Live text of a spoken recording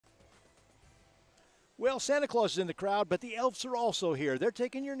Well, Santa Claus is in the crowd, but the elves are also here. They're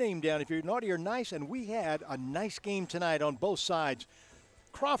taking your name down if you're naughty or nice, and we had a nice game tonight on both sides.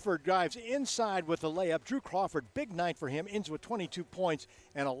 Crawford drives inside with a layup. Drew Crawford, big night for him, ends with 22 points,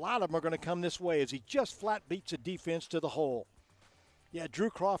 and a lot of them are going to come this way as he just flat beats the defense to the hole. Yeah,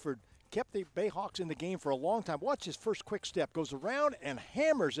 Drew Crawford kept the BayHawks in the game for a long time. Watch his first quick step. Goes around and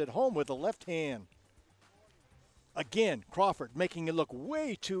hammers it home with the left hand. Again, Crawford making it look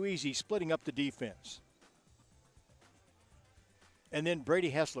way too easy, splitting up the defense. And then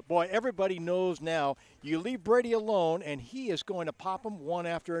Brady Heslop. Boy, everybody knows now you leave Brady alone, and he is going to pop them one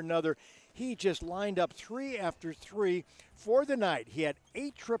after another. He just lined up 3 after 3 for the night. He had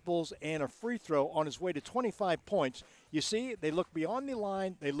 8 triples and a free throw on his way to 25 points. You see, they look beyond the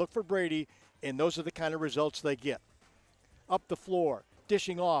line, they look for Brady, and those are the kind of results they get. Up the floor,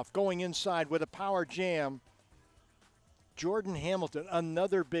 dishing off, going inside with a power jam. Jordan Hamilton,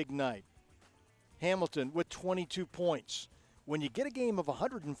 another big night. Hamilton with 22 points. When you get a game of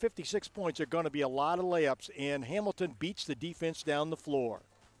 156 points, there are going to be a lot of layups, and Hamilton beats the defense down the floor.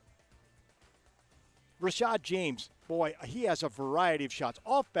 Rashad James, boy, he has a variety of shots.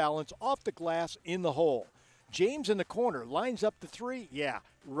 Off balance, off the glass, in the hole. James in the corner, lines up the 3, yeah,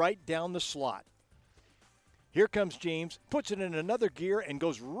 right down the slot. Here comes James, puts it in another gear, and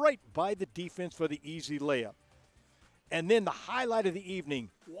goes right by the defense for the easy layup. And then the highlight of the evening,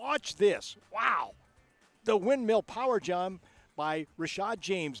 watch this, wow. The windmill power jump by Rashad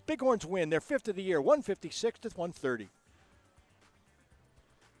James. Bighorns win their 5th of the year, 156-130.